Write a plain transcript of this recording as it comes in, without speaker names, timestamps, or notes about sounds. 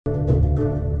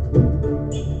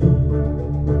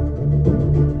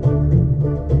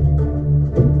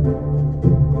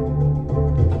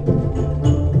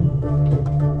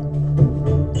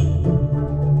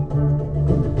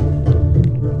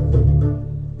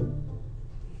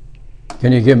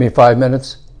Can you give me 5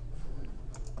 minutes?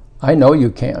 I know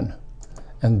you can.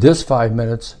 And this 5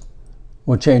 minutes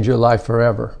will change your life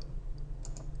forever.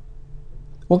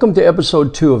 Welcome to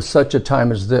episode 2 of Such a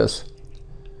Time as This.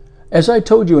 As I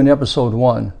told you in episode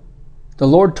 1, the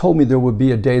Lord told me there would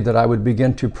be a day that I would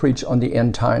begin to preach on the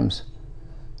end times.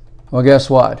 Well, guess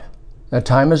what? That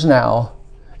time is now,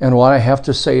 and what I have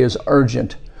to say is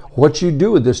urgent. What you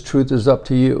do with this truth is up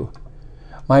to you.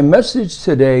 My message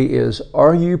today is,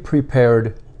 are you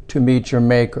prepared to meet your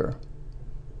Maker?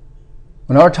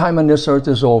 When our time on this earth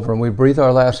is over and we breathe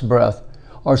our last breath,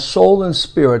 our soul and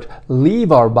spirit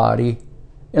leave our body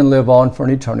and live on for an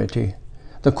eternity.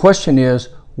 The question is,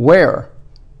 where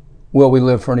will we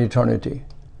live for an eternity?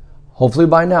 Hopefully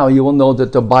by now you will know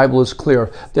that the Bible is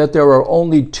clear that there are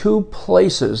only 2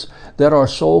 places that our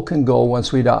soul can go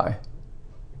once we die.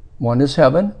 One is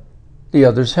heaven, the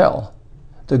other is hell.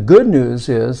 The good news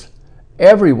is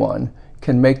everyone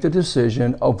can make the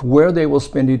decision of where they will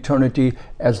spend eternity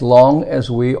as long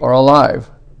as we are alive.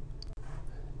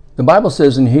 The Bible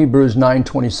says in Hebrews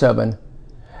 9:27,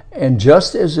 and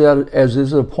just as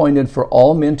is appointed for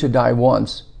all men to die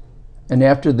once, and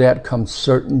after that comes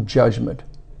certain judgment.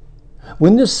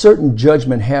 When this certain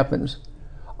judgment happens,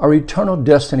 our eternal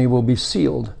destiny will be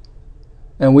sealed,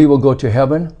 and we will go to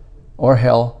heaven or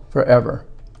hell forever.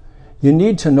 You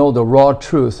need to know the raw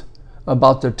truth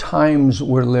about the times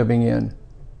we're living in.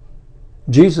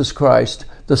 Jesus Christ,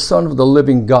 the Son of the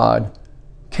living God,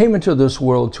 came into this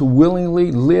world to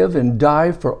willingly live and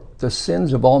die for the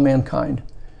sins of all mankind.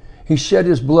 He shed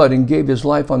his blood and gave his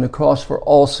life on the cross for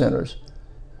all sinners.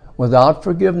 Without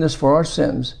forgiveness for our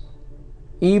sins,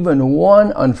 even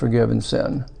one unforgiven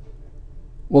sin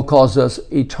will cause us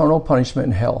eternal punishment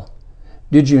in hell.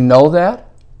 Did you know that?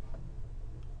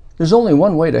 There's only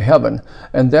one way to heaven,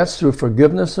 and that's through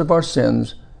forgiveness of our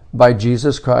sins by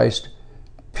Jesus Christ,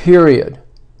 period.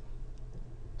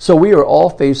 So we are all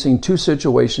facing 2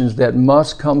 situations that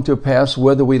must come to pass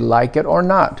whether we like it or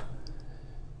not.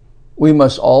 We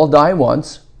must all die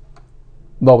once,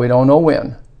 but we don't know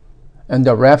when. And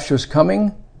the rapture's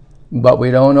coming, but we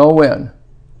don't know when.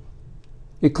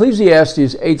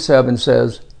 Ecclesiastes 8:7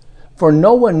 says, for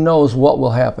no one knows what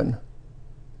will happen.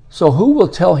 So who will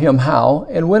tell him how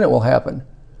and when it will happen?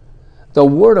 The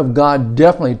Word of God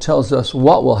definitely tells us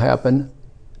what will happen,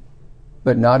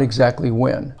 but not exactly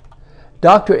when.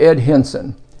 Dr. Ed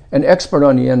Henson, an expert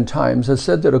on the end times, has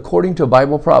said that according to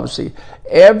Bible prophecy,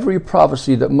 every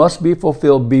prophecy that must be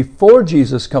fulfilled before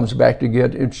Jesus comes back to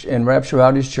get and rapture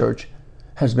out his church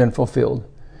has been fulfilled.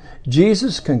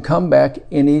 Jesus can come back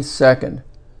any second.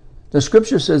 The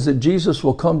scripture says that Jesus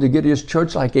will come to get his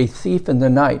church like a thief in the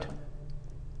night.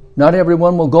 Not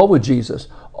everyone will go with Jesus,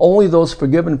 only those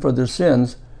forgiven for their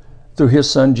sins through his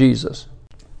son Jesus.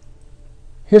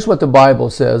 Here's what the Bible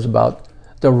says about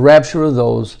the rapture of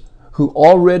those who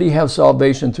already have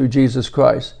salvation through Jesus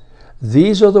Christ.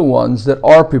 These are the ones that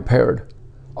are prepared.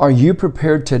 Are you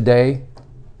prepared today?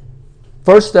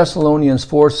 1 Thessalonians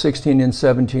 4:16 and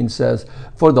 17 says,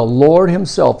 for the Lord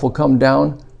himself will come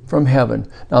down from heaven.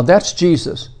 Now that's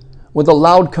Jesus, with a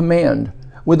loud command,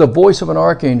 with the voice of an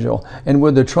archangel, and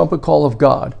with the trumpet call of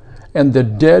God. And the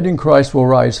dead in Christ will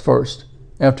rise first.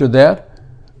 After that,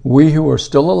 we who are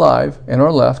still alive and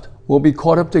are left will be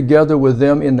caught up together with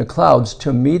them in the clouds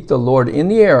to meet the Lord in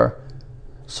the air.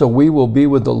 So we will be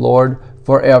with the Lord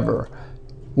forever.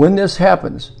 When this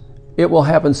happens, it will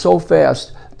happen so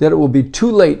fast that it will be too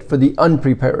late for the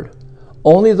unprepared.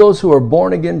 Only those who are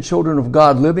born-again children of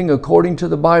God living according to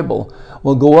the Bible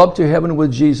will go up to heaven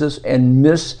with Jesus and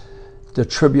miss the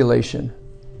tribulation.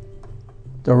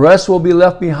 The rest will be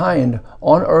left behind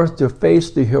on earth to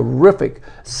face the horrific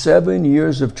 7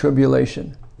 years of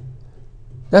tribulation.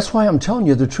 That's why I'm telling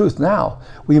you the truth now.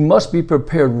 We must be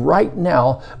prepared right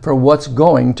now for what's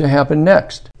going to happen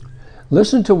next.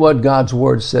 Listen to what God's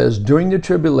word says during the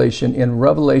tribulation in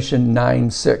Revelation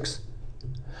 9:6.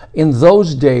 In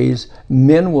those days,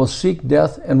 men will seek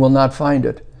death and will not find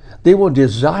it. They will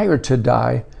desire to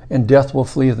die, and death will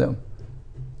flee them.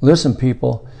 Listen,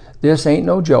 people, this ain't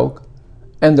no joke,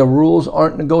 and the rules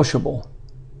aren't negotiable.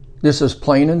 This is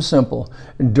plain and simple.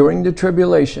 During the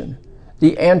tribulation,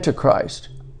 the Antichrist,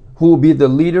 who will be the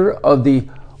leader of the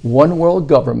one world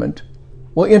government,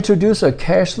 will introduce a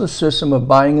cashless system of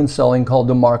buying and selling called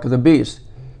the Mark of the Beast.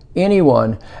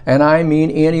 Anyone, and I mean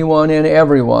anyone and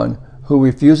everyone, who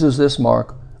refuses this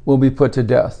mark will be put to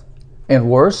death. And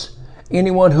worse,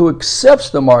 anyone who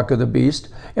accepts the mark of the beast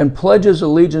and pledges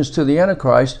allegiance to the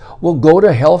Antichrist will go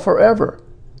to hell forever.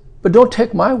 But don't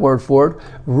take my word for it.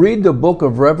 Read the book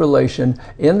of Revelation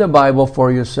in the Bible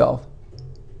for yourself.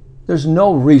 There's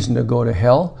no reason to go to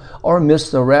hell or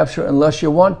miss the rapture unless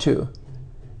you want to.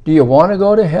 Do you want to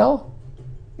go to hell?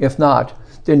 If not,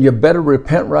 then you better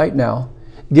repent right now.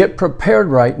 Get prepared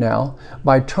right now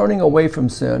by turning away from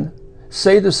sin.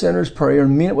 Say the sinner's prayer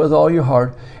and mean it with all your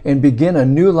heart, and begin a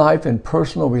new life and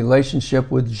personal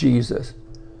relationship with Jesus.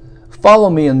 Follow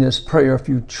me in this prayer if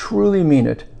you truly mean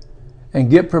it, and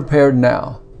get prepared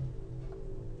now.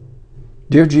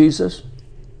 Dear Jesus,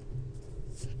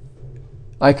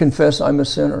 I confess I'm a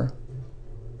sinner.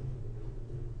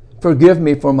 Forgive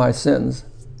me for my sins,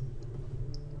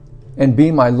 and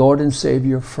be my Lord and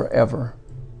Savior forever.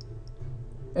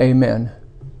 Amen.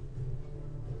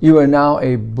 You are now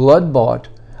a blood-bought,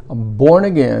 a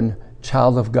born-again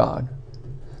child of God.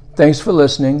 Thanks for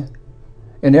listening.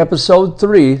 In episode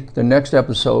 3, the next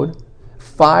episode,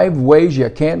 5 ways you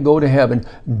can't go to heaven.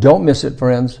 Don't miss it,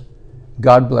 friends.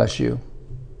 God bless you.